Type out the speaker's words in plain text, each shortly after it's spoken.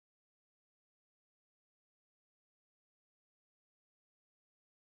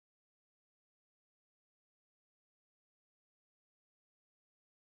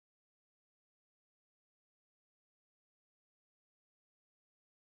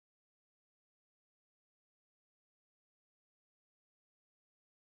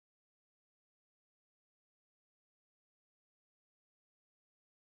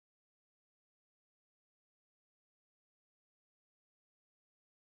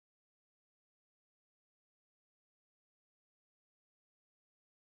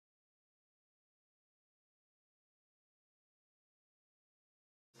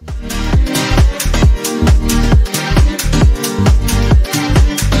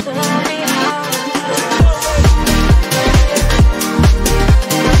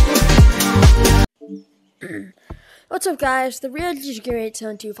up, guys? The real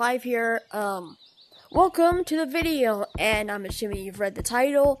DJ8725 here. Welcome to the video, and I'm assuming you've read the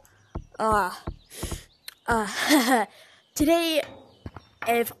title. Today,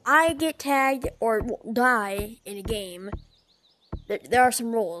 if I get tagged or die in a game, there are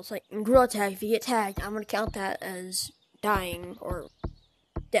some rules. Like in Gorilla Tag, if you get tagged, I'm gonna count that as dying or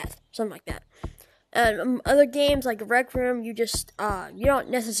death, something like that. And other games like Rec Room, you just you don't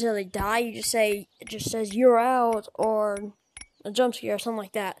necessarily die. You just say it just says you're out or a jump scare or something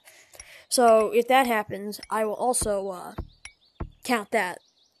like that. So if that happens, I will also count that.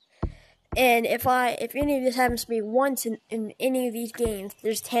 And if any of this happens to me once in any of these games,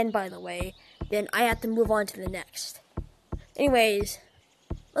 there's 10 by the way, then I have to move on to the next. Anyways,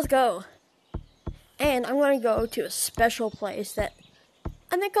 let's go. And I'm going to go to a special place that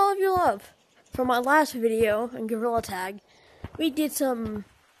I think all of you love. From my last video in Gorilla Tag, me and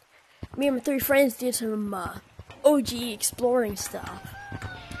my 3 friends did some OG exploring stuff.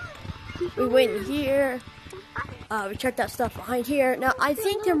 We went in here, we checked out stuff behind here. Now, I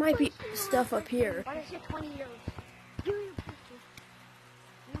think there might be stuff up here.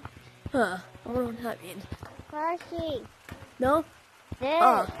 Huh, I don't know what that means. No?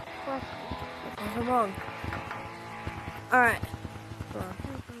 Oh. I'm wrong. Alright. Well,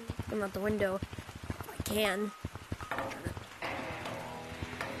 I'm out the window. If I can.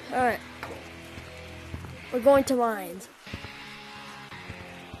 Alright. We're going to mines.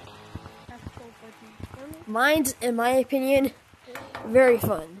 Mines, in my opinion, very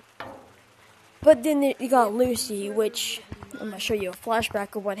fun. But then you got Lucy, which I'm gonna show you a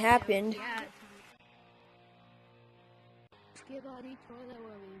flashback of what happened.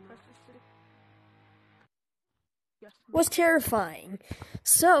 Was terrifying.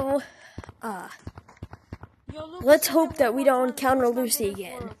 So, let's hope that we don't encounter Lucy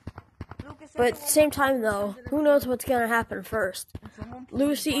again. But at the same time, though, who knows what's gonna happen first?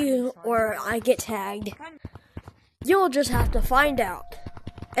 Lucy or I get tagged. You'll just have to find out.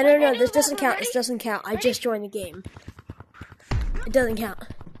 And no, this doesn't count. This doesn't count. I just joined the game. It doesn't count.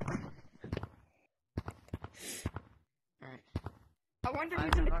 I wonder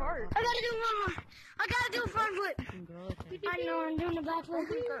who's in the car. I gotta do one more. I gotta do a front flip. I know I'm doing a back flip.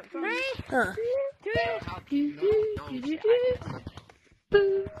 3,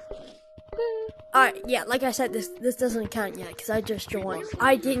 2. Alright, yeah, like I said, this doesn't count yet, because I just joined.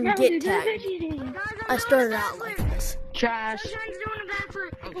 I didn't get tagged. I started out like this. Trash.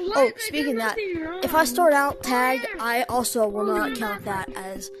 Oh, speaking of that, if I start out tagged, I also will not count that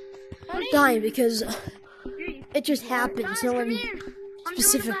as dying, because it just happens. No one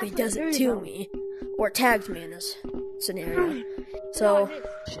specifically does it to me, or tags me in this scenario. So,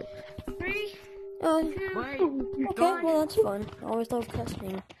 okay, well that's fun. I always love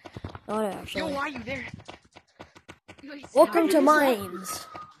testing. Not actually. Yo, why are you there? Welcome to Mines.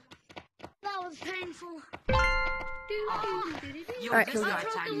 That was painful. Alright, this guy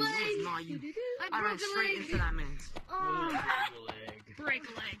tagged me. It was not you. I ran straight into that man. Break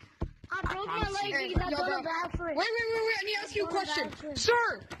a leg. I broke my leg because I got a back foot. Wait. I need to ask you a question.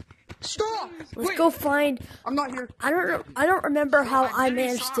 Sir! Stop! Let's go find. I'm not here. I don't remember how I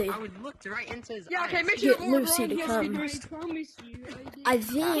managed to get Lucy to come. I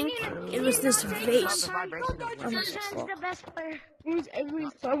think it was this vase.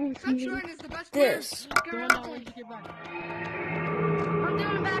 This.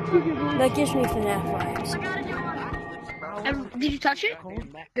 That gives me FNAF vibes. Did you touch it?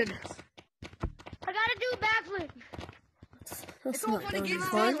 Good. I gotta do a backflip. That's not gonna be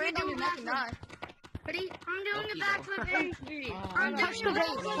fun. Ready? I'm doing a backflip. Touch the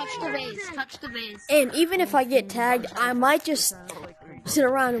vase. Touch the vase. And even if I get tagged, I might just sit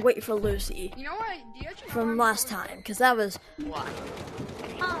around and wait for Lucy. You know what? From last time, because that was. There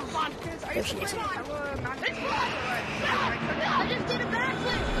she is. Oh, I just did a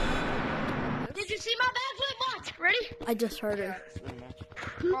backflip. Did you see my backflip? Watch. Ready? I just heard her.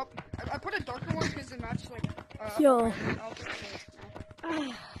 I put a darker one because it matched like. Yo.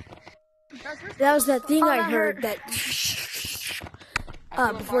 That was that thing I heard that.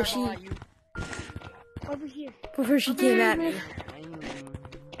 Before she came at me.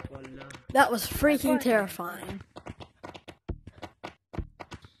 That was freaking terrifying.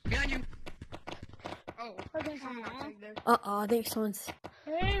 Behind you. Oh. I think someone's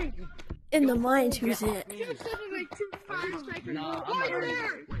in the mines. Who's in it?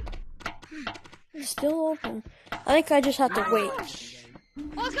 It's still open. I think I just have to wait.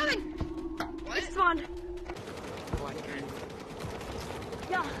 Oh, it's coming! What? It's spawned.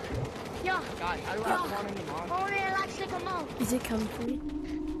 Yeah. God, how do I spawn in the mom? Is it coming for me?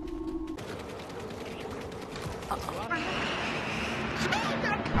 Oh,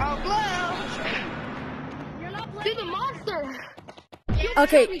 Blue! You're not playing the monster.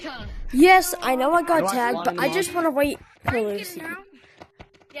 Okay. Yes, I know I got tagged, but I just want to wait for Lucy.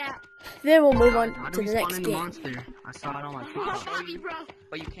 Yeah. Then we'll move How on do to we the spawn next in the game. monster? I saw it on my Oh, TikTok. shot me, bro.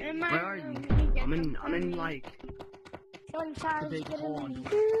 But you can't. Where are you? I'm in like the big hole.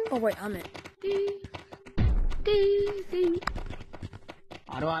 Oh wait, I'm in.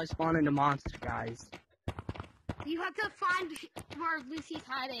 How do I spawn in the monster, guys? You have to find where Lucy's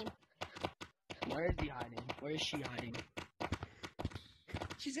hiding. Where is he hiding? Where is she hiding?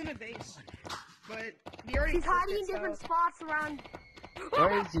 She's in a base. But we already She's hiding in took it, different so- spots around.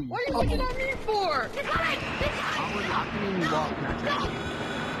 Where is he? What are you looking at me for? How can you walk that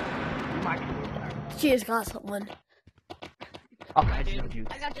time? You might be there. She has got someone. Okay, I just know you.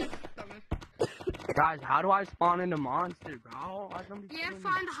 I got you. Guys, how do I spawn in the monster, bro? I don't be You gotta feeling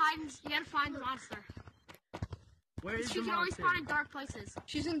find the hiding. You gotta find the monster. Where is She the can always monster? spawn in dark places.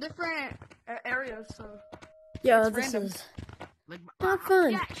 She's in different areas, so. Yeah, It's this random. is Like, not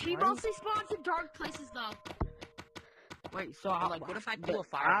fun. Yeah, she mostly spawns in dark places though. wait, so Like, what if I do a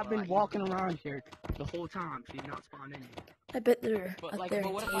fireball I've been at you? walking around here the whole time. She's not spawning. I bet they're But up like, there but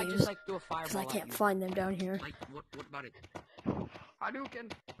in what if I caves. just like do a Because fireball? I can't at you? find them down here. Like, what about it?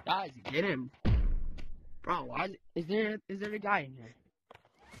 Hadouken. Guys, get him. Bro, why is there a guy in here?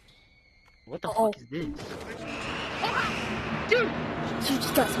 What the Uh-oh. fuck is this? Dude! She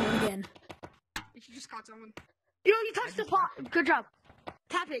just got someone again. She just caught someone. You touched the pot. Good job.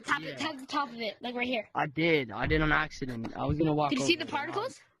 Tap it. Tap Yeah. it. Tap the top of it, like right here. I did on accident. I was gonna walk Did you see over the it.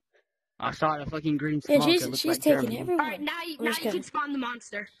 particles? I saw the fucking green Yeah, smoke. It she's looked she's like taking Germany. All everyone. right, now I'm you just can kidding. spawn the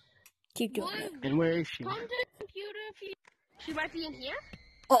monster. Keep doing it. And where is she? Come to the computer if you. She might be in here.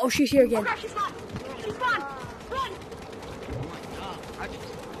 Oh, she's here Oh again. gosh, she's spawned. She's spawned. Run. Oh my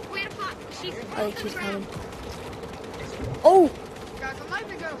god. Wait a pot. She's. I think she's coming. Oh, Guys, I'm not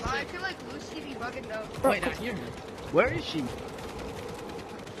even gonna lie. I feel like Lucy be bugging though. bro, Wait, I hear her. Where is she?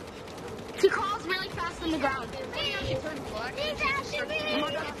 She crawls really fast on the ground. She turned black.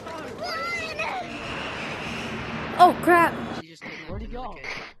 oh crap! She just didn't Where'd he go? Okay.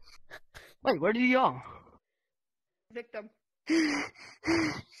 Wait, where did he go? Victim.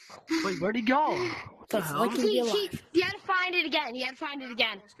 Wait, where'd he go? What the That's hell? lucky to be alive. You had to find it again. You had to find it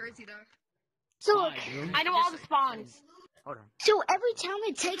again. It's crazy though. So Why, look, dude? I know all the spawns. Hold on. So every time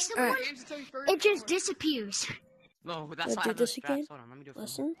it takes someone, Games until you first. it just disappears. No, that's Let's why I do have this the straps. again. Hold on, let me do it.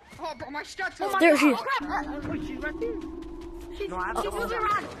 Listen. Oh, bro, my straps Oh are. my There God. she is. Oh, crap. Wait, she's right there. She's, No, I have she's the moving whole-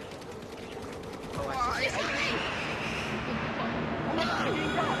 around.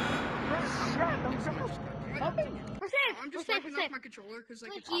 Oh, We're safe. I'm We're just safe. wiping We're off safe. my controller because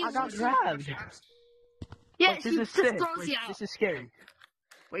like it's I got awesome. grabbed. Yeah, Wait, she this is just sick. throws Wait, you out. this is scary.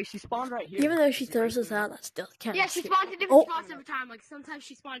 Wait, she spawned right here. Even though she throws us out, that's still kind Yeah, of she scary. spawns in different Oh, spots every time. Like sometimes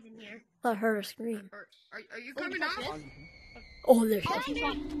she spawns in here. I heard her scream. Are you coming out? Oh, there she Oh, is. she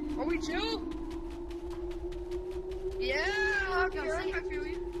spawned. Are we chill? Yeah, okay, alright, I feel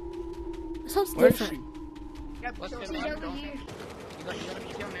you. That sounds Where is different. she? Yeah, What's chill, good, chill, man? over Don't- here. You got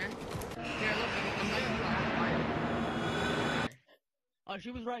me kill, man. Yeah, look, I'm like, Oh, she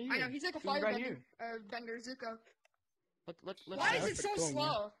was right here. I know, he's like a She was right firebender, here. bender, Zuko. Look. Why is that's it so cool, man.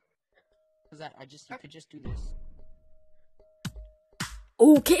 slow? Cause that you could just do this.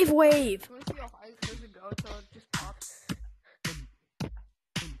 Oh, cave wave. Can we see how high does it go till it just pops?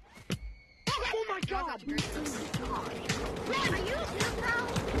 Oh my god. That's great. Run, are you here, bro?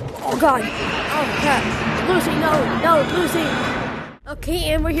 Oh god. Oh crap. Lucy, no, Lucy. Okay,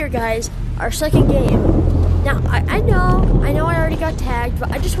 and we're here, guys. Our second game. Now, I know I already got tagged,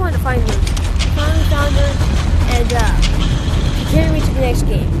 but I just wanted to find Lucy. Finally found her, and she carried me to the next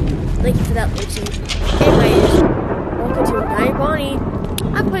game. Thank you for that, Lucy. Anyways, welcome to Night Bonnie.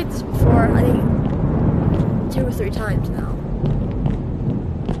 I've played this before, I think 2 or 3 times now.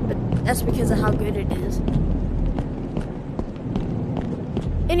 But that's because of how good it is.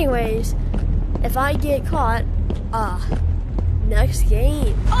 Anyways, if I get caught, next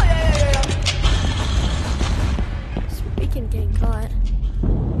game. Oh, yeah. Speaking of getting caught.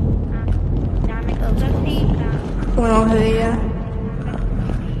 Bueno, yeah.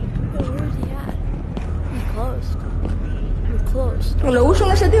 Oh, where is he at? He's closed. We're closed. ¿Le uso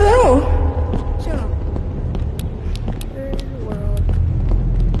un ST de nuevo? ¿Sí o no? Where in the world?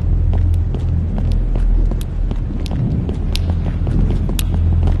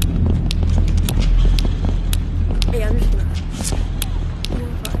 Hey, I'm just gonna...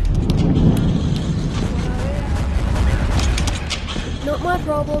 Not my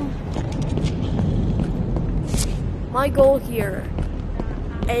problem. My goal here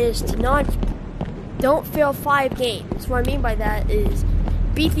is to not don't fail 5 games. What I mean by that is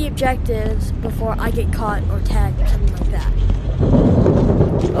beat the objectives before I get caught or tagged or something like that.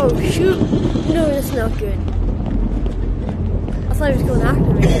 Oh shoot! No, that's not good. I thought he was going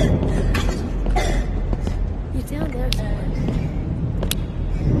after me. He's down there somewhere.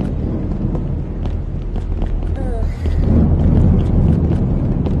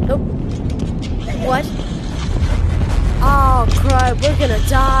 Nope. What? Oh crap, we're gonna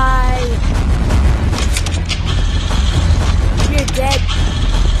die. You're dead.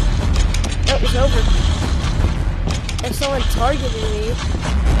 Oh, it's over. If someone targeted me.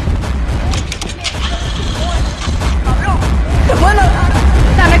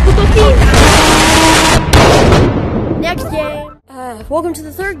 Next game. Welcome to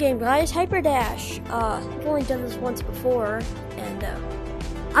the third game, guys. Hyper Dash. I've only done this once before, and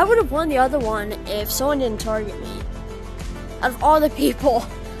I would have won the other one if someone didn't target me. Out of all the people,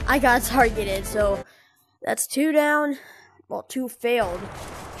 I got targeted, so that's 2 down. Well, 2 failed,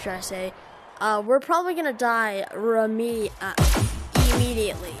 should I say. We're probably gonna die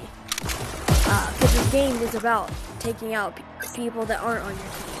immediately. Because this game is about taking out people that aren't on your team.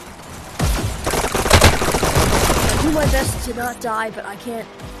 I do my best to not die, but I can't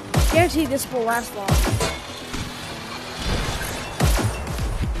guarantee this will last long.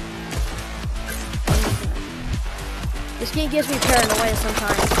 This game gives me paranoia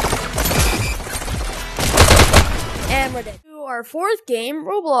sometimes. And we're dead. To our 4th game,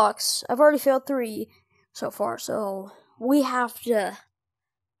 Roblox. I've already failed 3 so far, so we have to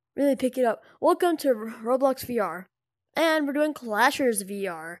really pick it up. Welcome to Roblox VR. And we're doing Clashers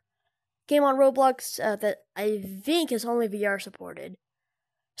VR. Game on Roblox that I think is only VR supported.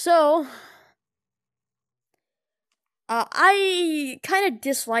 So, I kind of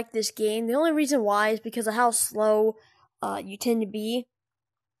dislike this game. The only reason why is because of how slow you tend to be.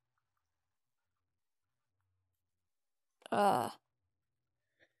 Do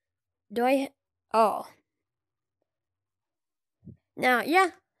I? Oh. Now, yeah,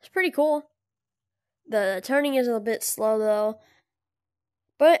 it's pretty cool. The turning is a bit slow, though.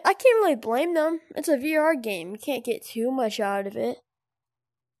 But I can't really blame them. It's a VR game. You can't get too much out of it.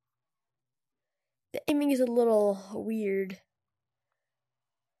 The aiming is a little weird.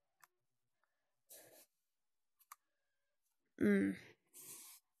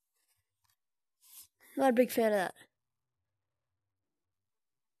 Not a big fan of that.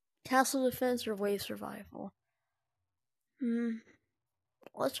 Castle defense or wave survival?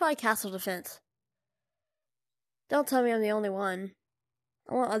 Let's try castle defense. Don't tell me I'm the only one.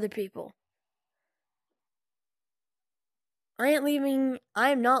 I want other people. I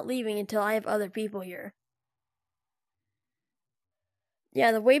am not leaving until I have other people here.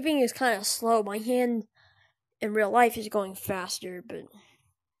 Yeah, the waving is kind of slow. My hand in real life is going faster, but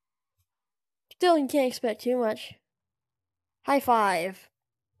still you can't expect too much. High five.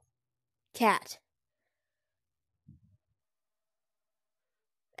 Cat.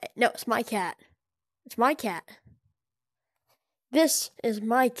 No, it's my cat. It's my cat. This is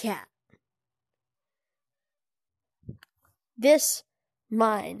my cat. This,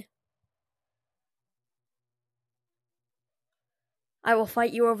 mine. I will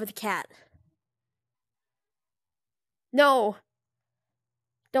fight you over the cat. No!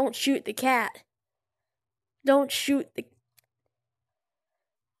 Don't shoot the cat. Don't shoot the...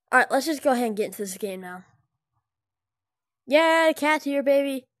 Alright, let's just go ahead and get into this game now. Yeah, the cat's here,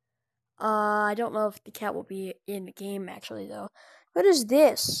 baby. I don't know if the cat will be in the game, actually, though. What is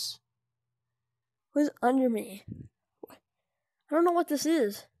this? Who's under me? I don't know what this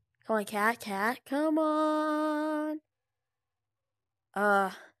is. Come on, cat, come on.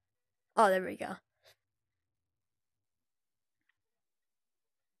 Oh, there we go.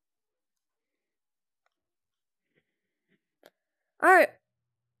 Alright.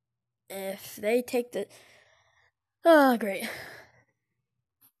 If they take the... Oh, great.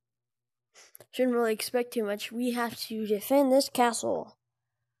 Shouldn't really expect too much. We have to defend this castle.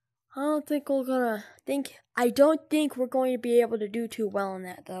 I don't think we're gonna I don't think we're going to be able to do too well in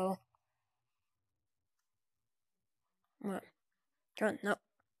that, though. What? Run, no.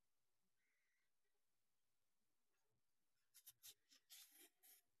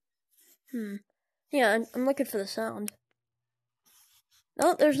 Yeah, I'm looking for the sound.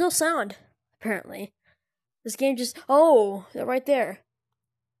 No, there's no sound, apparently. This game just... Oh, they're right there.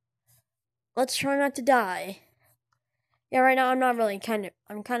 Let's try not to die. Yeah, right now I'm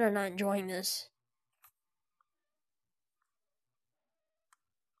kind of not enjoying this.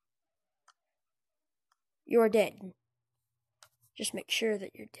 You're dead. Just make sure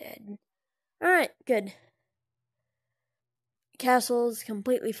that you're dead. Alright, good. Castle's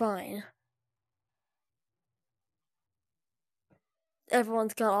completely fine.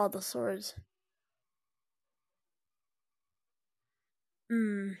 everyone's got all the swords.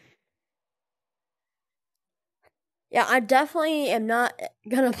 Yeah, I definitely am not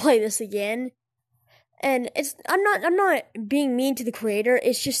gonna play this again. And I'm not being mean to the creator.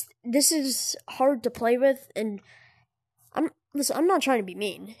 It's just this is hard to play with, and I'm not trying to be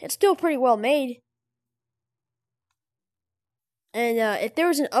mean. It's still pretty well made. And if there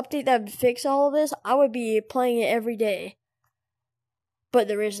was an update that would fix all of this, I would be playing it every day. But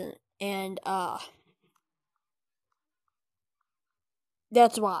there isn't, and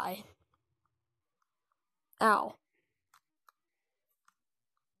that's why. Ow.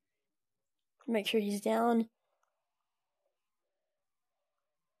 Make sure he's down.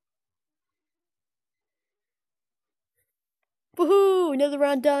 Woohoo! Another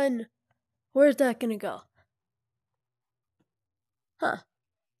round done. Where's that gonna go? Huh.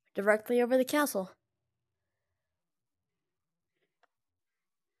 Directly over the castle.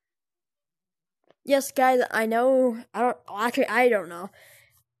 Yes, guys, I know. I don't know.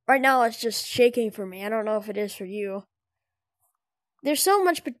 Right now, it's just shaking for me. I don't know if it is for you. There's so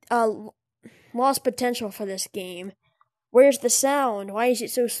much lost potential for this game. Where's the sound? Why is it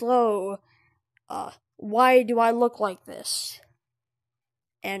so slow? Why do I look like this?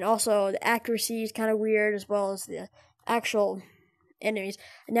 And also, the accuracy is kind of weird, as well as the actual enemies.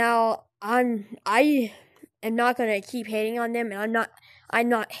 Now, I am not gonna keep hating on them, and I'm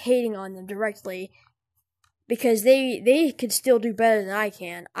not hating on them directly, because they could still do better than I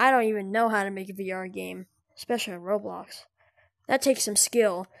can. I don't even know how to make a VR game, especially on Roblox. That takes some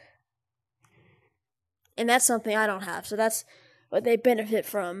skill, and that's something I don't have. So that's what they benefit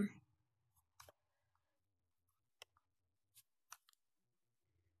from.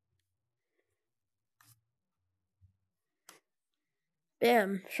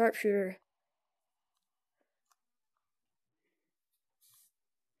 Bam, sharpshooter.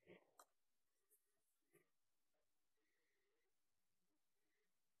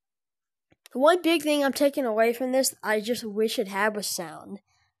 The one big thing I'm taking away from this, I just wish it had, was sound.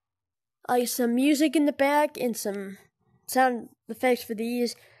 Like some music in the back and some sound effects for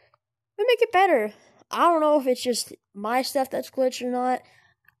these would make it better. I don't know if it's just my stuff that's glitched or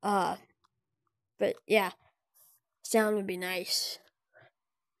not. But yeah, sound would be nice.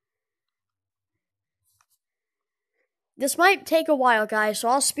 This might take a while, guys, so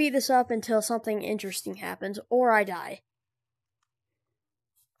I'll speed this up until something interesting happens, or I die.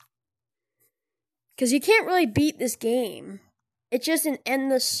 Because you can't really beat this game. It's just an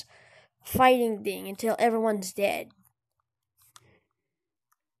endless fighting thing until everyone's dead.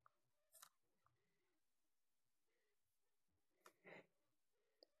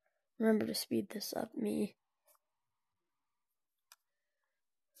 Remember to speed this up, me.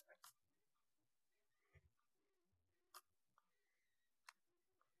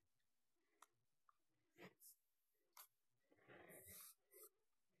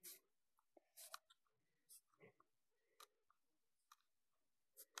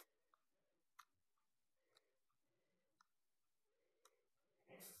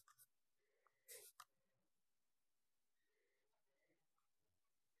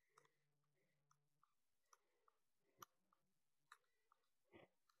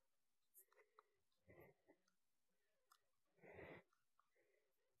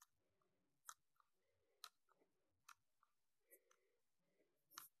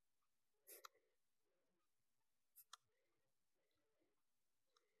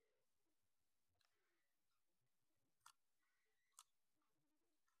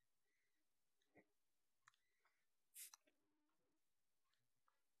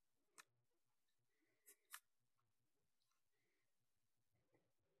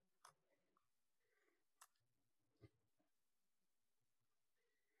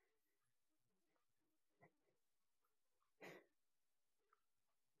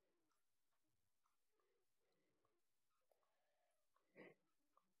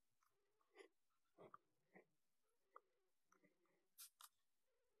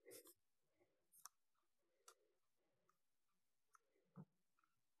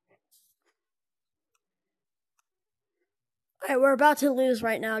 Alright, we're about to lose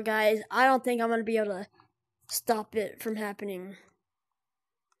right now, guys. I don't think I'm going to be able to stop it from happening.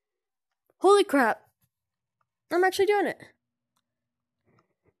 Holy crap. I'm actually doing it.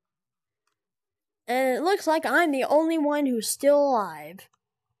 And it looks like I'm the only one who's still alive.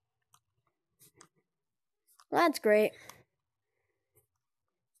 That's great.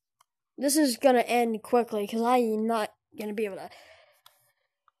 This is going to end quickly because I'm not going to be able to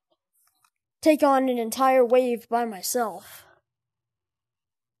take on an entire wave by myself.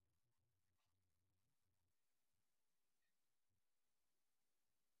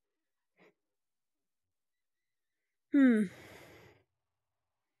 I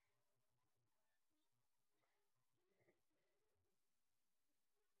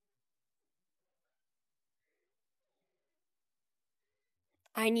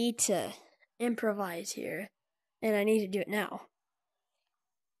need to improvise here, and I need to do it now.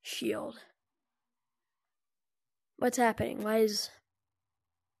 Shield. What's happening? Why is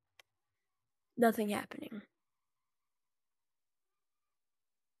nothing happening?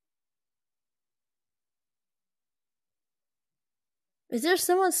 Is there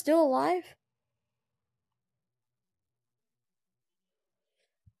someone still alive?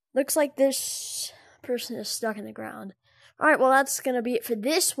 Looks like this person is stuck in the ground. Alright, well that's gonna be it for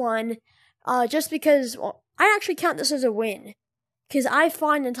this one. Just because, well, I actually count this as a win. Because I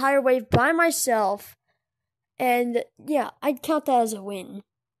fought an entire wave by myself. And yeah, I'd count that as a win.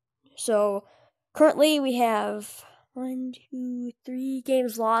 So, currently we have 1, 2, 3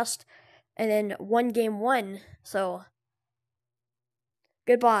 games lost. And then 1 game won. So,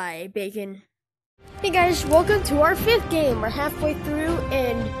 goodbye, Bacon. Hey guys, welcome to our 5th game. We're halfway through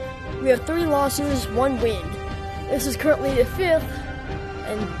and we have 3 losses, 1 win. This is currently the 5th,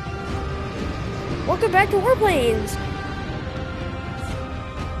 and welcome back to Warplanes.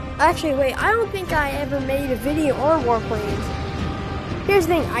 Actually, wait, I don't think I ever made a video on Warplanes. Here's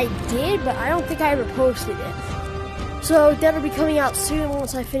the thing, I did, but I don't think I ever posted it. So that'll be coming out soon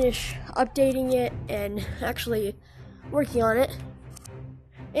once I finish updating it and actually working on it.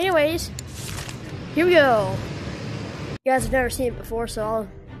 Anyways, here we go. You guys have never seen it before, so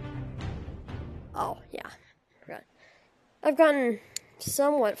oh, yeah. Forgot. I've gotten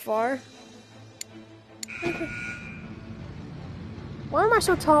somewhat far. Why am I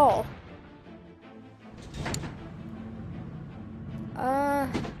so tall?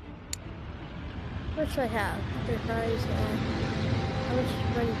 What should I have? How much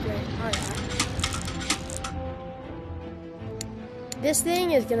money do I have? This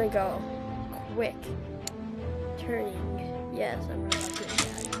thing is gonna go quick. Turning. Yes, I'm really doing that.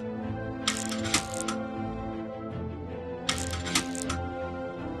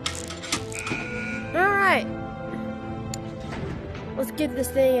 Alright. Let's give this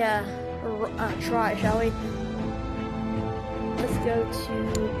thing a try, shall we? Let's go to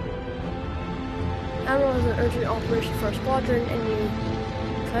Admiral has an urgent operation for our squadron. Enemy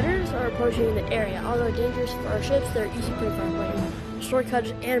cutters are approaching the area. Although dangerous for our ships, they're easy prey for our planes. Destroy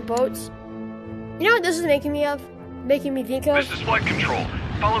cutters and boats. You know what this is making me of? Making me think of? This is flight control.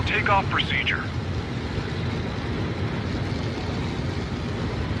 Follow takeoff procedure.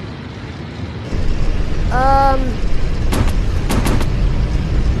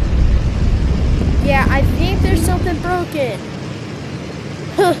 Yeah, I think there's something broken.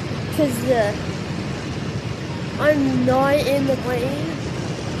 Because, I'm not in the plane.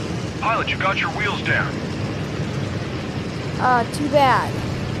 Pilot, you got your wheels down. Too bad.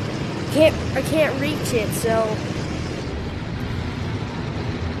 I can't reach it, so.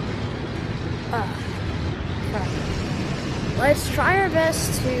 Crap. Let's try our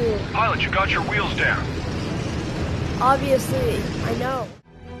best to. Pilot, you got your wheels down. Obviously, I know.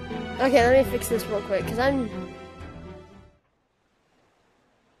 Okay, let me fix this real quick, because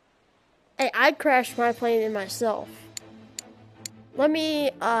Hey, I crashed my plane in myself. Let me,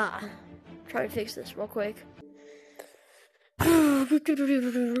 try and fix this real quick. Look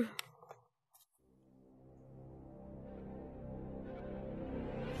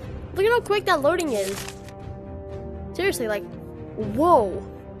at how quick that loading is. Seriously, like, whoa.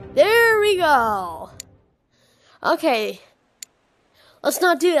 There we go. Okay. Let's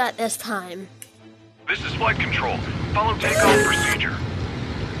not do that this time. This is flight control. Follow takeoff procedure.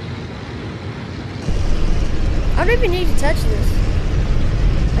 I don't even need to touch this.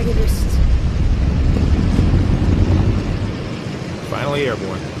 I can just... Finally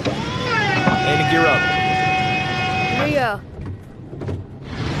airborne. Landing gear up. Here we go.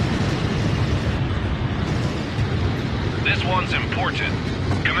 This one's important.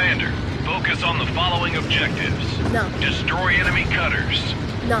 Commander, focus on the following objectives. No. Destroy enemy cutters.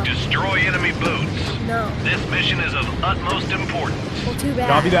 No. Destroy enemy boats. No. This mission is of utmost importance. Well, too bad.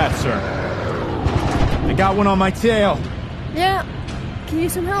 Copy that, sir. I got one on my tail. Yeah. Can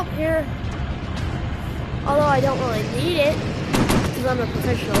use some help here. Although I don't really need it. Because I'm a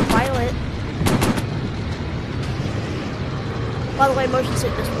professional pilot. By the way, motion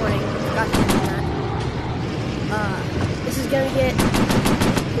sick this morning. Forgot to mention that. This is gonna get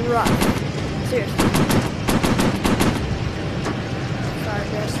rough. Seriously. Sorry,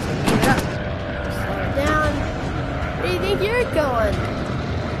 just give it up. Slow it down. Where do you think you're going?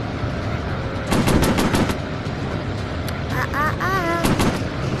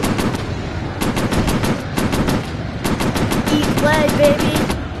 leg, baby.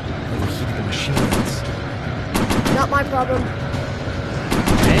 Overheated the machine guns. Not my problem.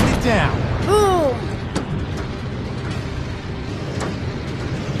 Hand it down. Boom!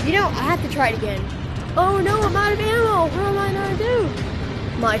 You know, I have to try it again. Oh no, I'm out of ammo. What am I gonna do?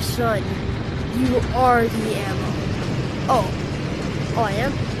 My son, you are the ammo. Oh. Oh, I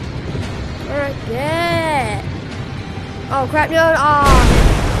am? Alright, yeah. Oh, crap, no.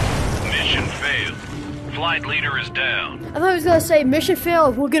 Oh. Mission failed. Flight leader is down. I thought he was gonna say, mission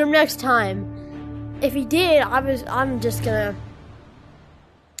failed, we'll get him next time. If he did, I'm just gonna...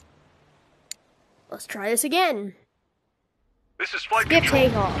 Let's try this again. This is flight Skip control.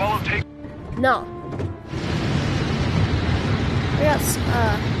 takeoff. Follow take. No. I got,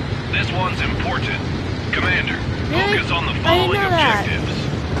 This one's important. Commander, Really? focus on the I didn't following know that.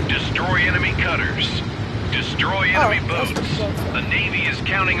 objectives. Destroy enemy cutters. Destroy enemy that's boats. pretty close. The Navy is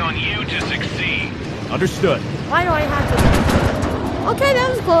counting on you to succeed. Understood. Why do I have to... Okay, that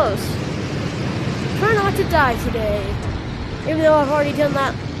was close. Try not to die today. Even though I've already done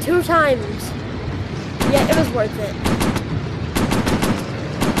that 2 times. Yeah, it was worth it.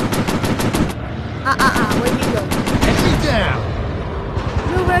 Where you go? Enemy down.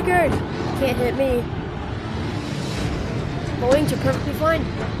 New record! Can't hit me. My wings are perfectly fine.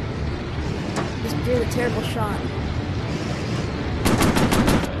 Just doing a terrible shot.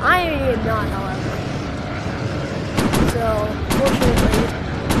 I am not, however. So, fortunately,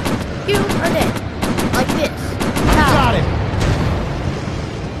 you are dead. Like this. Got him.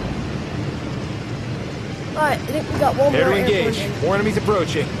 Alright, I think we got one Prepare more to engage. airport. More enemies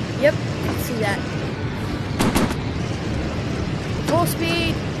approaching. Yep, I can see that. Full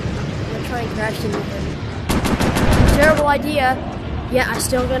speed. I'm gonna try and crash into him. Terrible idea. Yeah, I'm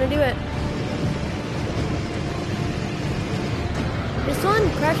still gonna do it. Did someone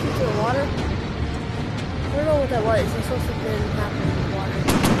crash into the water? I don't know what that was. There's something happening in the water.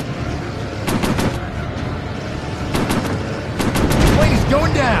 Plane is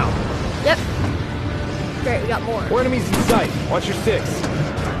going down. Yep. Great, we got more. More enemies in sight. Watch your 6.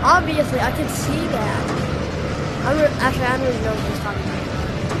 Obviously, I can see that. Actually, I don't even know if he's talking to me.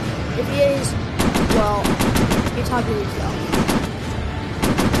 If he is, well, you're talking to yourself.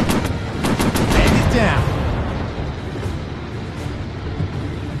 Hand it down.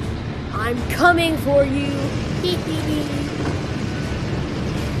 I'm coming for you. Hee hee hee.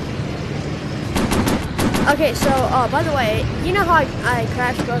 Okay, so, by the way, you know how I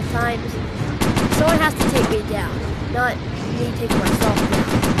crashed both times? Someone has to take me down, not me taking myself down.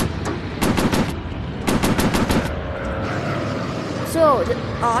 So,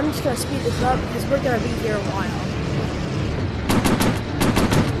 I'm just gonna speed this up because we're gonna be here a while.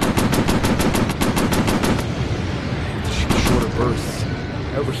 Shoot shorter bursts.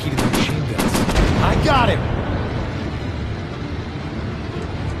 I overheated the machine guns. I got him.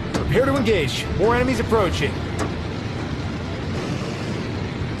 Prepare to engage. More enemies approaching.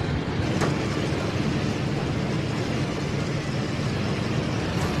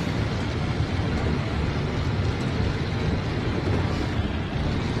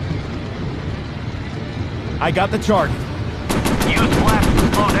 I got the target. Use flaps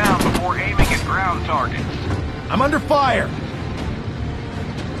to slow down before aiming at ground targets. I'm under fire.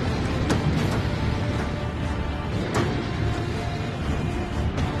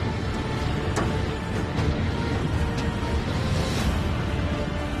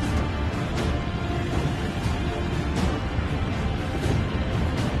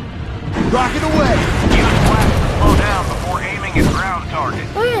 Rocket away. Use flaps to slow down before aiming at ground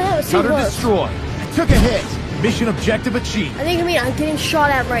targets. Oh yeah, that was too Counter close. destroy. I took a hit. Mission objective achieved. I think I'm getting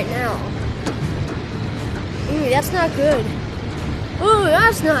shot at right now. Ooh, that's not good. Ooh,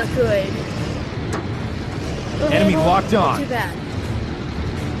 that's not good. Okay, Enemy well, locked not on. Too bad.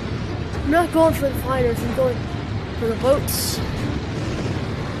 I'm not going for the fighters. I'm going for the boats.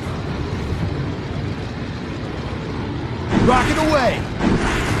 Rocket away.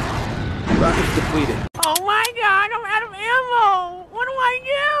 Rocket's depleted. Oh my god, I'm out of ammo! What do I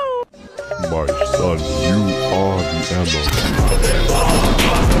do? My son, you are the ammo.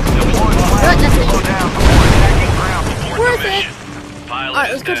 Deploy flaps to slow down before attacking ground support Worth division. it. Pilot Alright,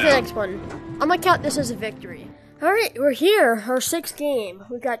 is let's go to the down. next one. I'm gonna count this as a victory. Alright, we're here. Our 6th game.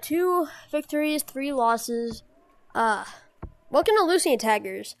 We've got 2 victories, 3 losses. Welcome to Lucian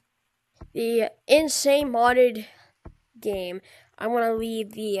Taggers. The insane modded game. I want to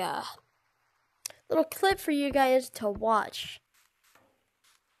leave the little clip for you guys to watch.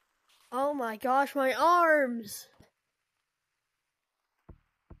 Oh my gosh, my arms!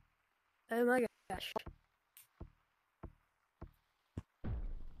 Oh my gosh.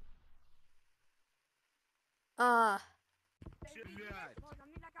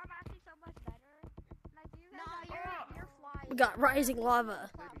 We got rising lava.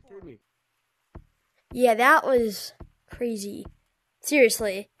 Yeah, that was crazy.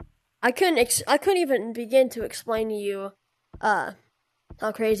 Seriously, I couldn't even begin to explain to you, how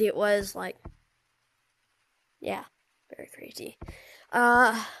crazy it was. Like, yeah, very crazy.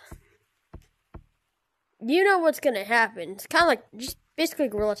 You know what's gonna happen. It's kind of like just basically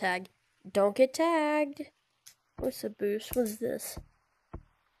gorilla tag. Don't get tagged. What's the boost? What's this?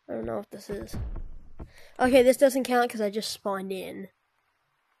 I don't know what this is. Okay, this doesn't count because I just spawned in.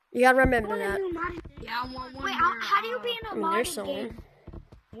 You gotta remember that. Yeah, I want one. Wait, how do you be in a modded There's someone. game?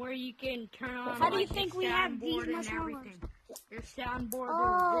 Where you can turn on. How do you like, think the we have these soundboard and much more? everything. Your soundboard,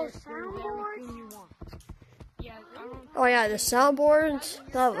 Oh, there's this, there's everything you want. Yeah, I don't Oh yeah, the soundboard.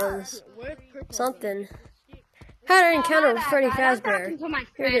 That was something. Had an encounter with Freddy Fazbear.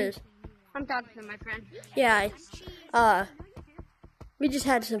 Here it is. I'm talking to my friend. Yeah, we just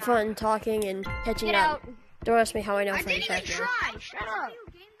had some fun talking and catching up. Don't ask me how I know I Freddy didn't even Fazbear. try. Shut up.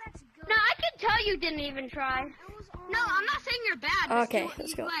 No, I can tell you didn't even try. No, I'm not saying you're bad. Okay,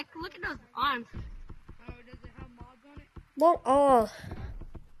 let's go. Like, look at those arms. Oh, does it have mods on it? Well, oh,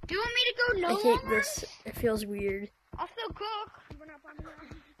 Do you want me to go no I hate longer? this. It feels weird. I'll still cook.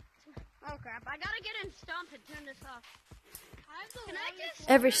 Oh crap! I gotta get in Stomp and turn this off. Can I just?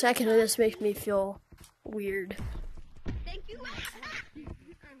 Every second of this makes me feel weird. Thank you.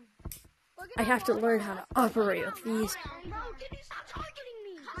 I have to learn how to operate with these. Bro, can you stop targeting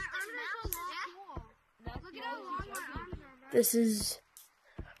me? Look at how long my arms are. This is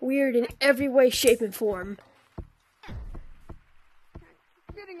weird in every way, shape, and form.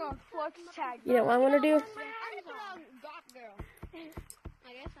 Getting on flux tag. You know what I want to do? I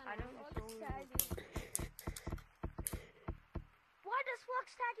don't know. Why does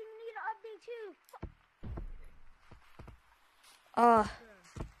flux tagging need an update too?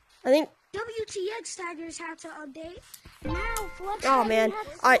 I think. WTX taggers have to update. Now flux Oh man!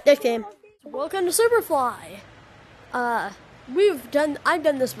 All right, next game. Welcome to Superfly. I've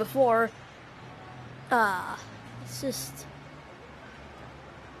done this before. It's just.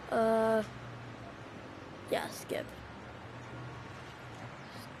 Yeah, skip.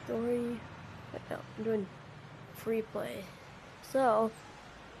 Story. Wait, no, I'm doing free play. So,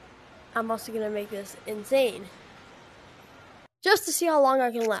 I'm also gonna make this insane. Just to see how long I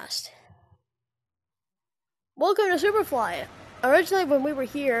can last. Welcome to Superfly. Originally, when we were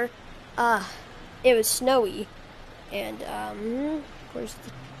here, it was snowy. And, where's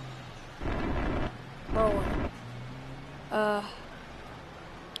the...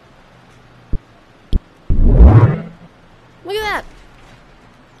 Look at that!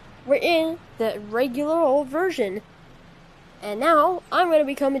 We're in the regular old version. And now, I'm going to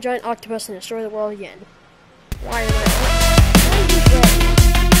become a giant octopus and destroy the world again. Why am I this way?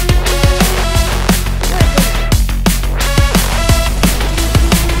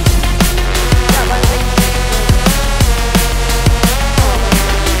 Yeah, by the way,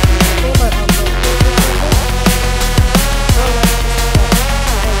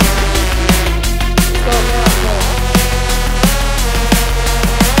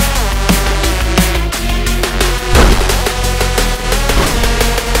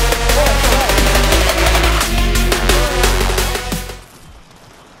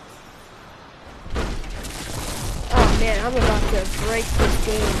 I'm about to break this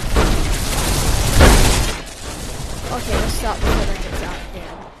game. Okay, let's stop before that gets out of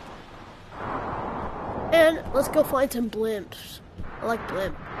hand. And let's go find some blimps. I like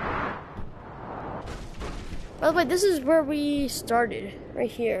blimp. By the way, this is where we started. Right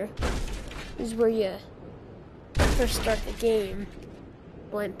here. This is where you first start the game.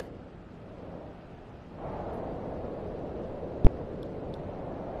 Blimp.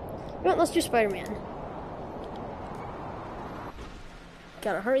 You know what, let's do Spider-Man.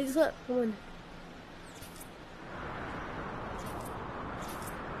 Gotta hurry this up. Come on.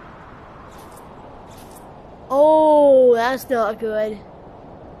 Oh, that's not good.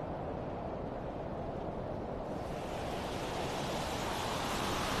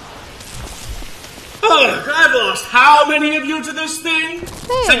 Ugh, I've lost how many of you to this thing?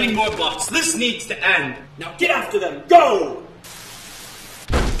 Hey. Sending more bots. This needs to end. Now get after them. Go!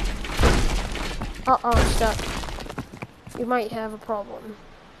 Uh-oh, stop. You might have a problem.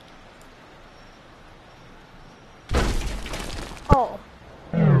 Oh.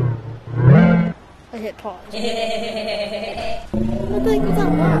 I hit pause. What the heck was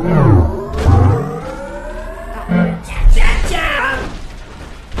that loud?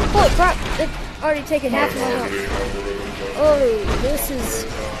 Holy crap! It's already taken half of my health. Oh, this is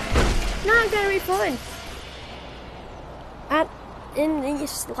not gonna be fun. in the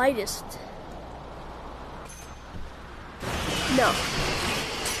slightest. No.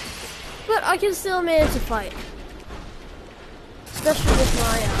 But I can still manage to fight. Especially with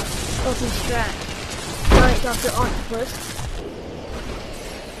my open strat. Giant Dr. Octopus.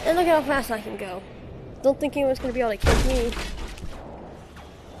 And look how fast I can go. Don't think anyone's gonna be able to kick me.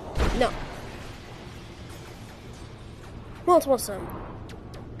 No. Who else wants some?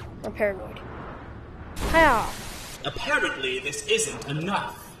 I'm paranoid. Hiya! Apparently, this isn't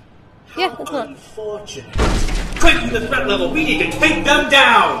enough. Yeah, that's not. Unfortunate. Cranking the threat level, we need to take them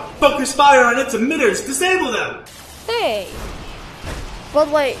down! Focus fire on its emitters, disable them! Hey! By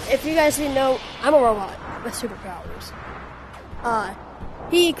the way, if you guys didn't know, I'm a robot with superpowers.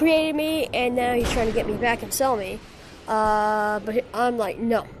 He created me, and now he's trying to get me back and sell me. But I'm like,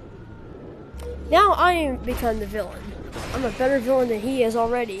 no. Now I am become the villain. I'm a better villain than he is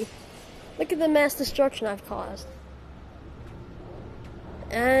already. Look at the mass destruction I've caused.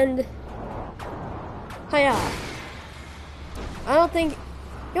 And hiya. I don't think,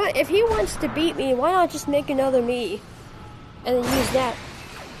 you know what, if he wants to beat me, why not just make another me and then use that?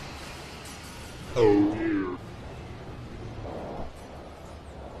 Oh dear.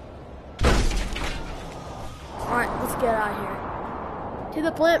 Alright, let's get out of here. To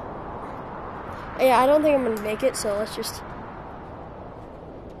the blimp. Yeah, I don't think I'm gonna make it, so let's just...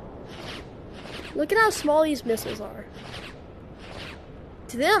 Look at how small these missiles are.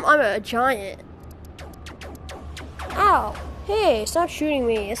 To them, I'm a giant. Ow! Hey, stop shooting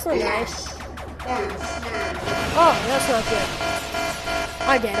me. It's not nice. Oh, that's not good.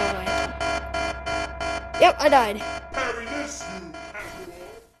 I'm dead, aren't I? Yep, I died.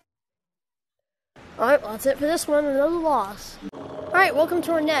 Alright, well, that's it for this one. Another loss. Alright, welcome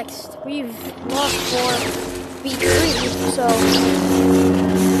to our next. We've lost for beat 3, so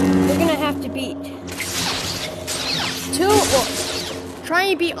we're gonna have to beat 2. Well, try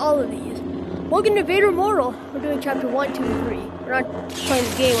and beat all of these. Welcome to Vader Immortal. We're doing chapter 1, 2, and 3. We're not playing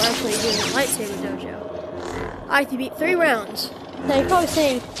the game, we're actually doing the lightsaber dojo. I have to beat 3 rounds. Now you're probably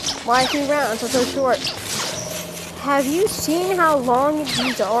saying, why 3 rounds are so short? Have you seen how long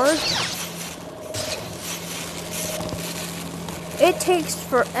these are? It takes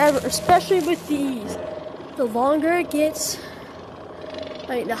forever, especially with these. The longer it gets,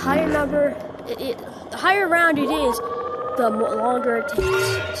 like the higher number, the higher round it is, the longer it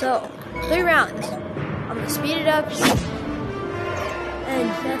takes. So, 3 rounds. I'm gonna speed it up, and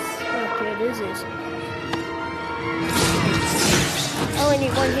that's how good it is. I only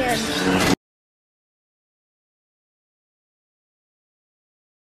need 1 hand.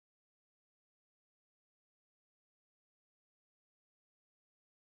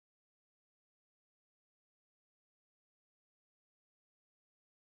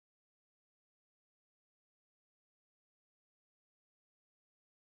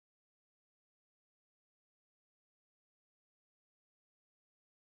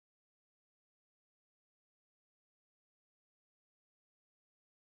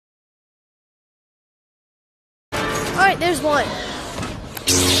 Alright, there's 1.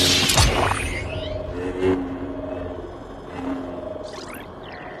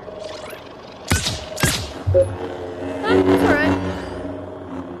 That's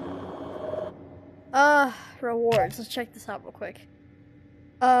alright. Rewards. Let's check this out real quick.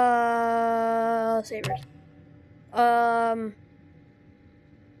 Sabers.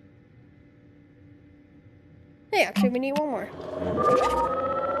 Hey, actually, we need 1 more.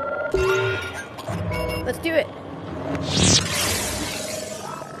 Let's do it.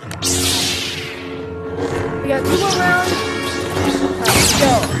 We got 2 more rounds. Let's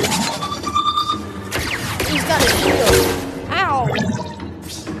go. He's got a shield. Ow!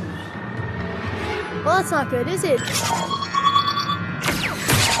 Well, that's not good, is it?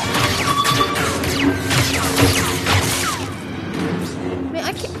 Man,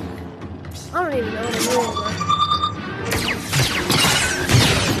 I can't... I don't even know what I'm doing anymore.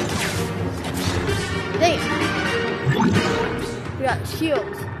 Dang it. We got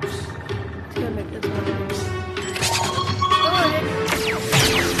shields. It's gonna make this one. Come on, Nick.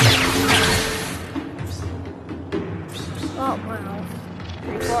 Oh, wow.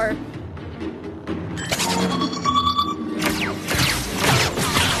 Pretty far.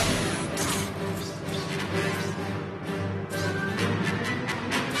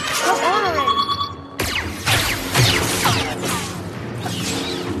 Come on already.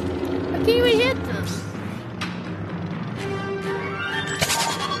 I can't even hit this.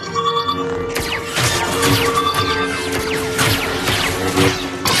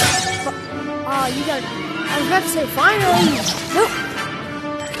 Oh, you gotta... I was about to say, finally! Nope!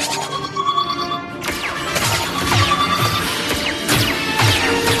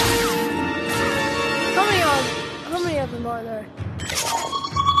 them are there?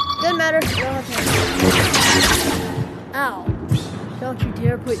 Doesn't matter. You don't have to. Ow. Don't you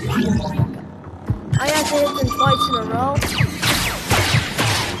dare put your shield back up. I have to hit them twice in a row.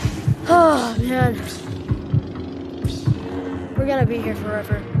 Oh, man. We're gonna be here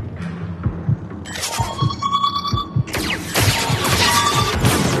forever.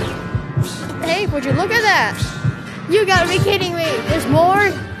 Hey, would you look at that? You gotta be kidding me. There's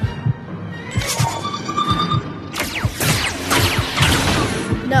more?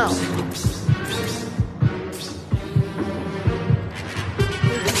 No.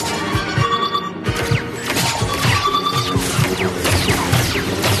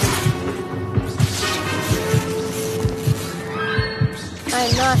 I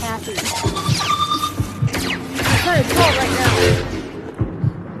am not happy. I'm kind of cold right now.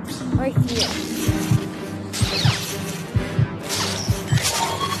 Right here.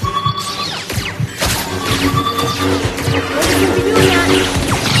 What are you doing at?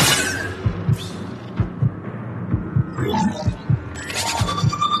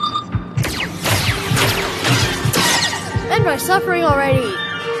 End my suffering already.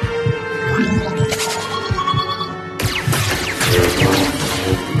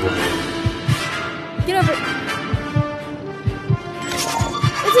 Get over it.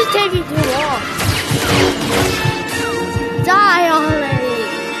 This is taking too long. Die already.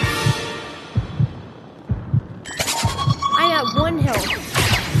 I got 1 health.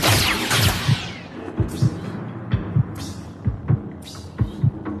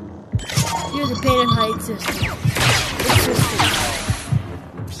 You're the pain of my existence.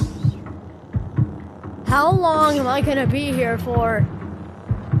 How long am I gonna be here for?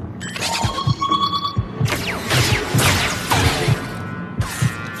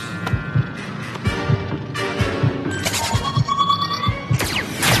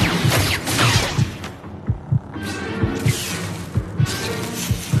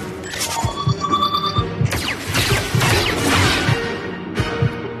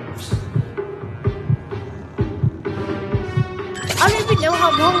 I don't even know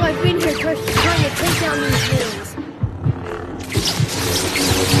how long I've been here trying to take down these things.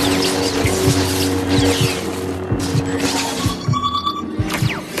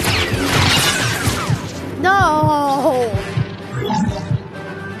 No!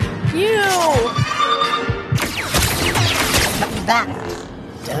 You! That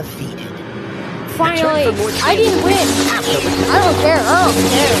defeated. Finally! I didn't win! I don't care. I don't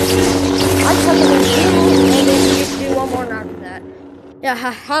care. I just have to win you, and then you get to do one more after that.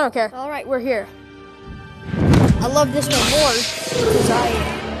 Yeah, I don't care. Alright, we're here. I love this one more because I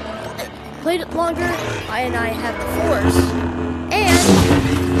played it longer, and I have the force, and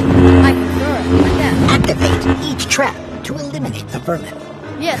I can throw it like that. Activate each trap to eliminate the vermin.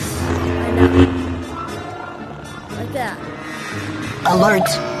 Yes, I know. Like that. Alert!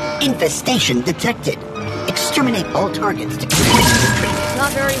 Infestation detected. Exterminate all targets to complete the training.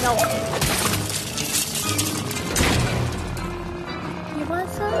 Not very helpful. You want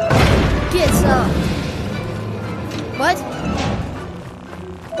some? Get some. What?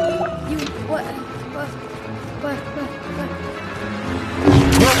 You what? What?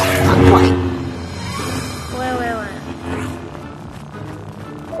 Not quite.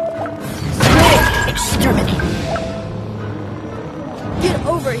 Wait. Exterminate. Get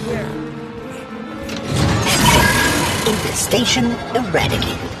over here. Infestation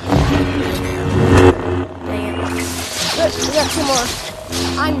eradicated. Dang it. Good, we got 2 more.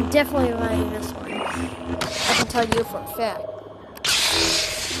 I'm definitely running this one. I can tell you for a fact.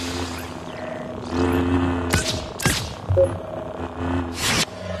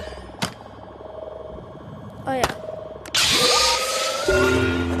 Oh yeah.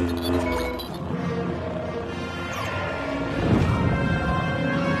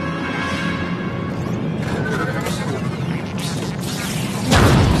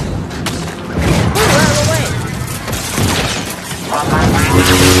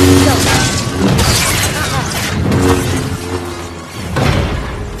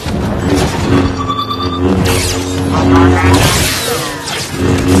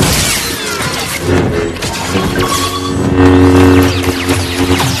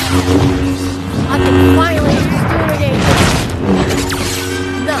 I can finally exterminate them.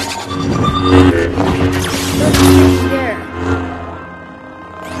 No. Don't you dare.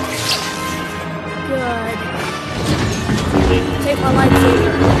 Good. Take my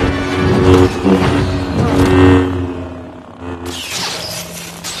lightsaber.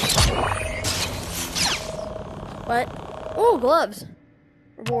 What? Oh, gloves.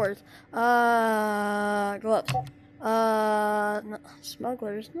 Rewards. Gloves. No,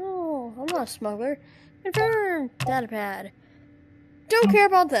 smugglers. No, I'm not a smuggler. Confirm. Data pad. Don't care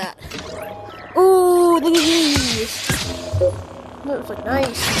about that. Ooh, look at these. Those look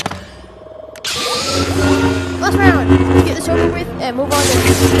nice. Last round. Let's get this over with and move on to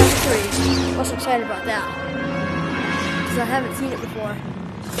chapter 3. I'm also excited about that. Because I haven't seen it before.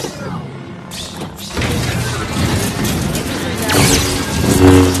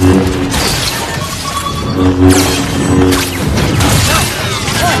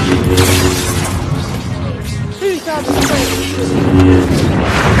 Who thought this was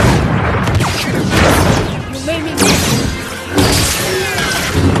you made me miss.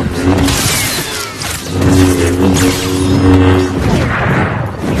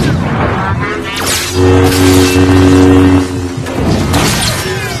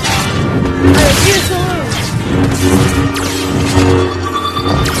 I refuse to lose.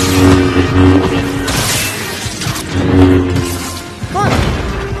 Come on.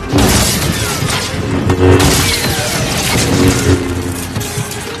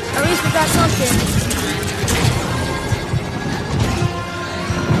 At least we got something.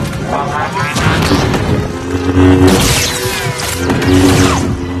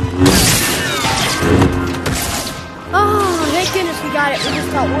 Oh, thank goodness we got it. We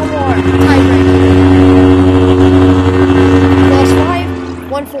just got one more tiebreaker. Lost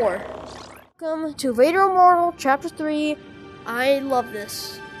 5, won 4. Welcome to Vader Immortal, Chapter 3. I love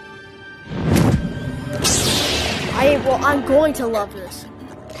this. I'm going to love this.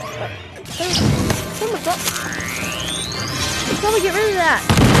 Oh my god. Let me get rid of that.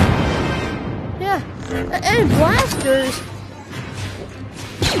 Yeah. And blasters.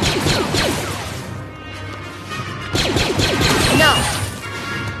 No.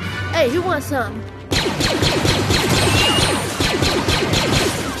 Hey, who wants some?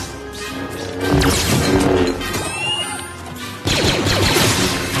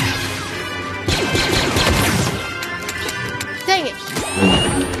 Dang it.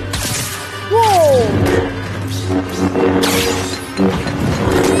 Whoa.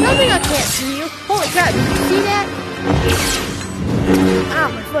 Nothing I can't see you. Holy crap, did you see that? Ow,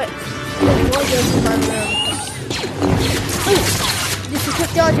 my foot. Ooh, just a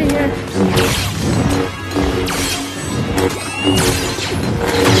quick dodge in here.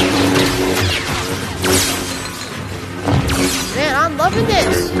 Man, I'm loving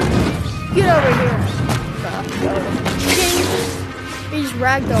this. Get over here. He's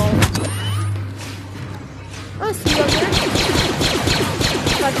ragdoll. I see you up there.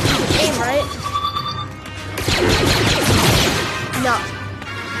 Got to keep the aim, right? No.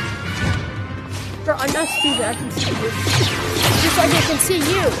 Bro, I'm not stupid. I can see you. Just like I can see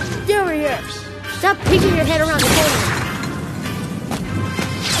you. Get over here. Stop peeking your head around the corner.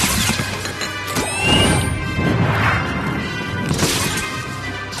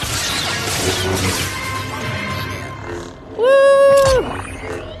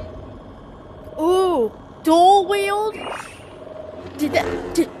 Woo! Ooh, dual wield?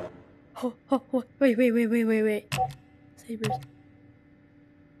 Wait. Sabers.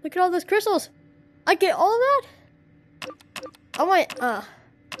 Look at all those crystals. I get all of that? I want,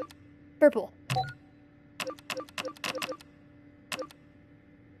 purple.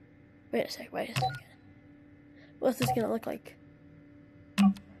 Wait a second. What's this gonna look like?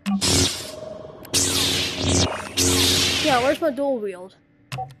 Yeah, where's my dual wield?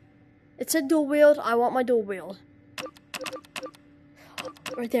 It said dual wield. I want my dual wield.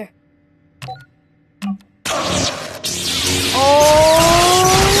 Right there.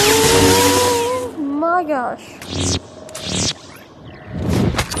 Oh my gosh.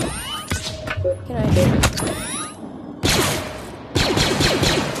 Can I do it?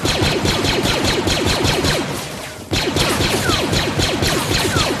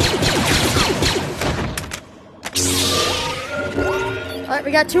 Alright,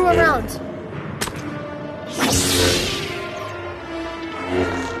 we got 2 more rounds.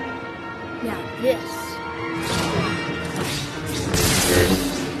 Now this.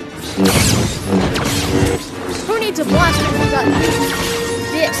 Who needs a blaster when we got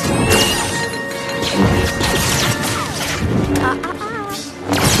this? A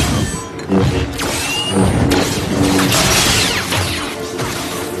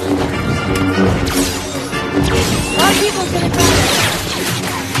lot of people's gonna try that.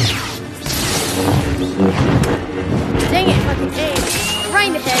 Dang it, if I can aim right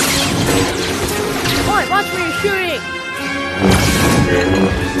in the head. Come on, watch where you're shooting.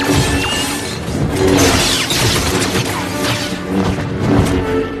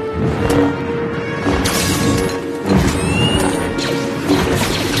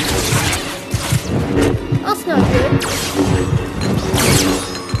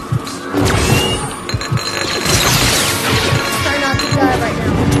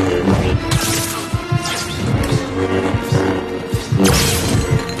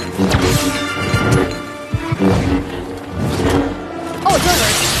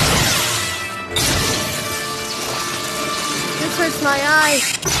 missed my eye.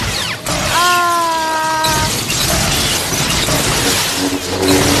 Ah!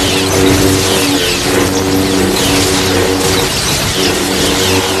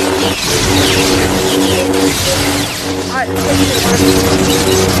 Alright, let's go to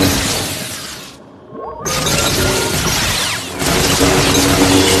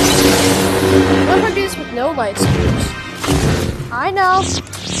what if I do this with no light speeds? I know.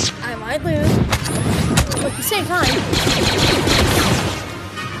 I might lose. But at the same time,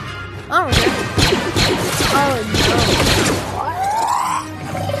 I don't care. Oh no.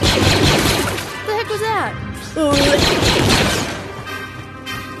 What the heck was that?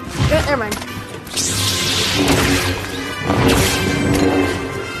 Yeah, never mind.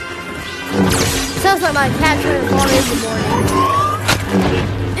 Sounds like my cat trying to fall in the morning.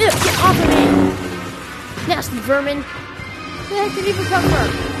 Ew, get off of me! Nasty vermin. Where the heck did he even come from?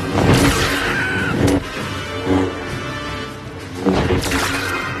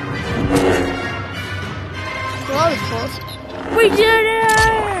 Well, that was close. We did it!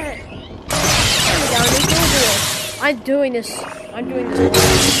 I'm doing this. I'm doing this.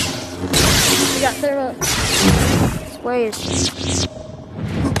 We got thermal sprays.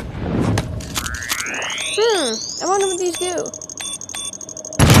 I wonder what these do.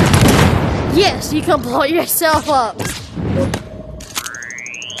 Yes, you can blow yourself up.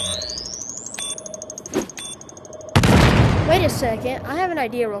 Wait a second. I have an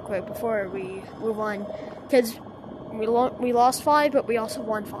idea real quick before we move on. Because we lost 5, but we also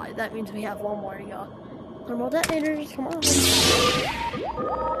won 5. That means we have 1 more to go. Thermal detonators, come on.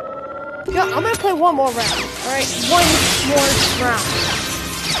 Yeah, I'm gonna play 1 more round. Alright, 1 more round.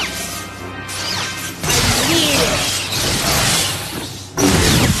 I need it.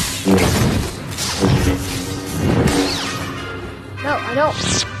 No, I don't.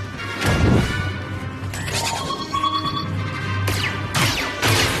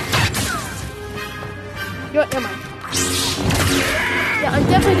 You know what, never mind. Yeah, I'm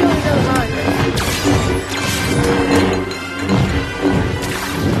definitely doing another round.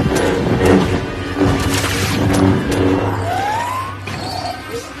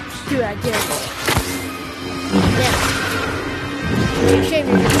 Dude, I did it. Yeah. You're ashamed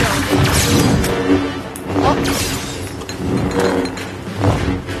of yourself. Oh.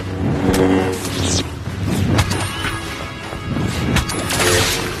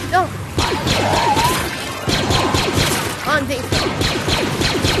 No. On things.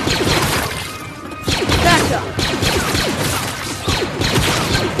 Back up.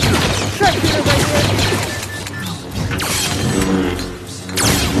 Sharpshooter right here.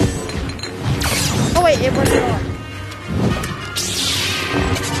 Oh wait, it wasn't on.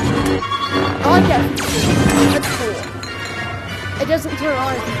 I like that. That's cool. It doesn't turn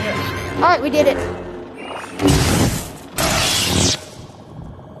on if you do. Alright, we did it.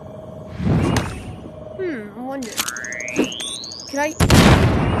 I wonder. Can I...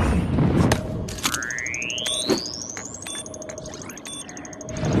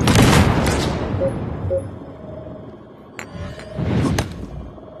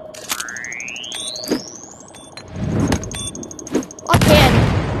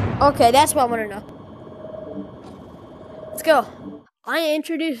 Okay, that's what I want to know. Let's go. I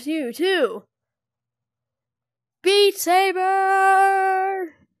introduce you to Beat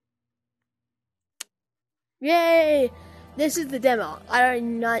Saber! Yay! This is the demo.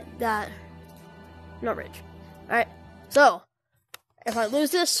 I'm not rich. Alright, so if I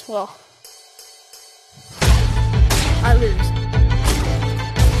lose this, well, I lose.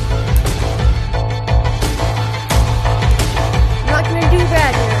 I'm not gonna do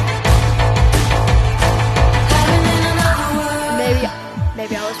bad here.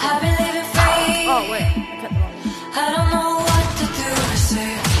 Maybe I was wrong. Oh wait, I cut the wrong one. I don't know what to do or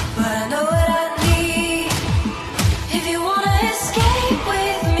say, but I know what I need. If you wanna escape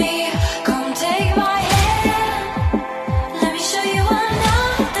with me, come take my hand. Let me show you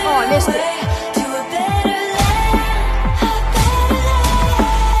another I missed it. way to a better land, a better land.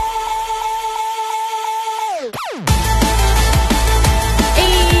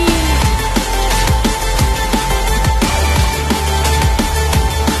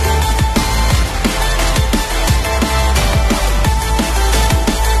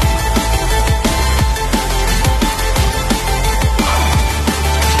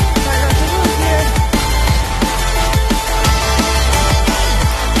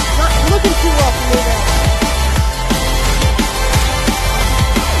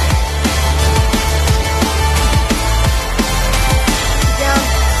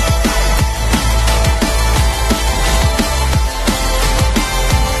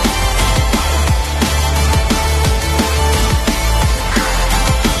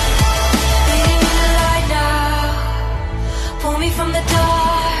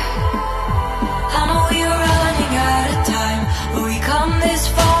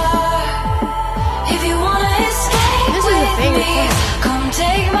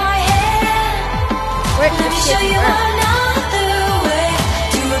 escape from there. another way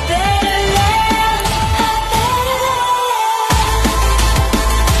to a better land, a better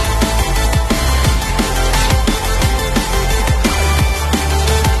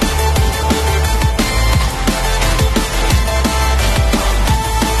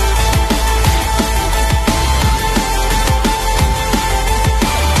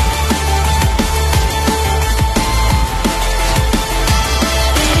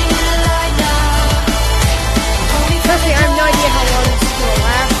Trust me, I have no idea how long this is gonna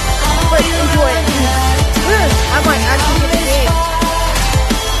last, but enjoy it. I might actually get the game.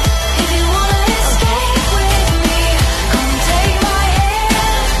 If you wanna escape with me, come take my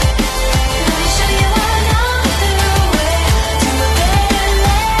hand. Let me show you another way to a better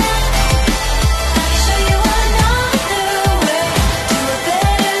land. Let me show you another way to a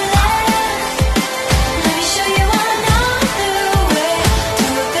better land. Let me show you another way to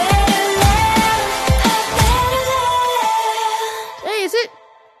a better land, a better land. Hey, is it?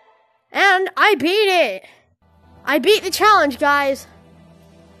 And I beat it! I beat the challenge, guys!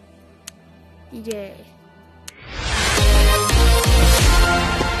 DJ.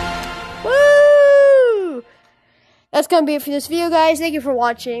 Woo! That's gonna be it for this video, guys. Thank you for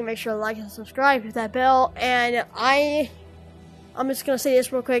watching. Make sure to like and subscribe, hit that bell. And I'm just gonna say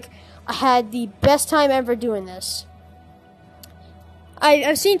this real quick. I had the best time ever doing this.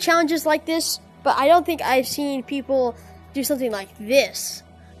 I've seen challenges like this, but I don't think I've seen people do something like this.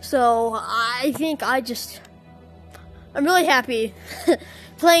 So I think I'm really happy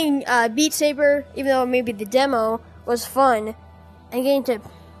playing Beat Saber, even though maybe the demo was fun, and getting to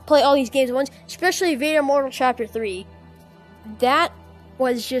play all these games at once, especially Vader Immortal Chapter 3. That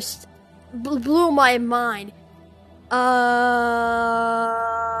was just blew my mind.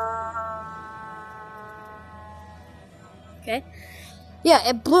 Okay. Yeah,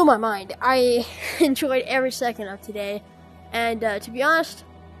 it blew my mind. I enjoyed every second of today. And to be honest,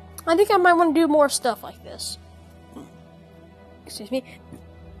 I think I might want to do more stuff like this. Excuse me.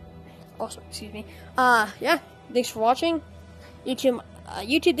 Also, excuse me. Yeah, thanks for watching.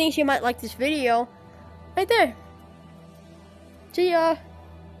 YouTube thinks you might like this video. Right there. See ya.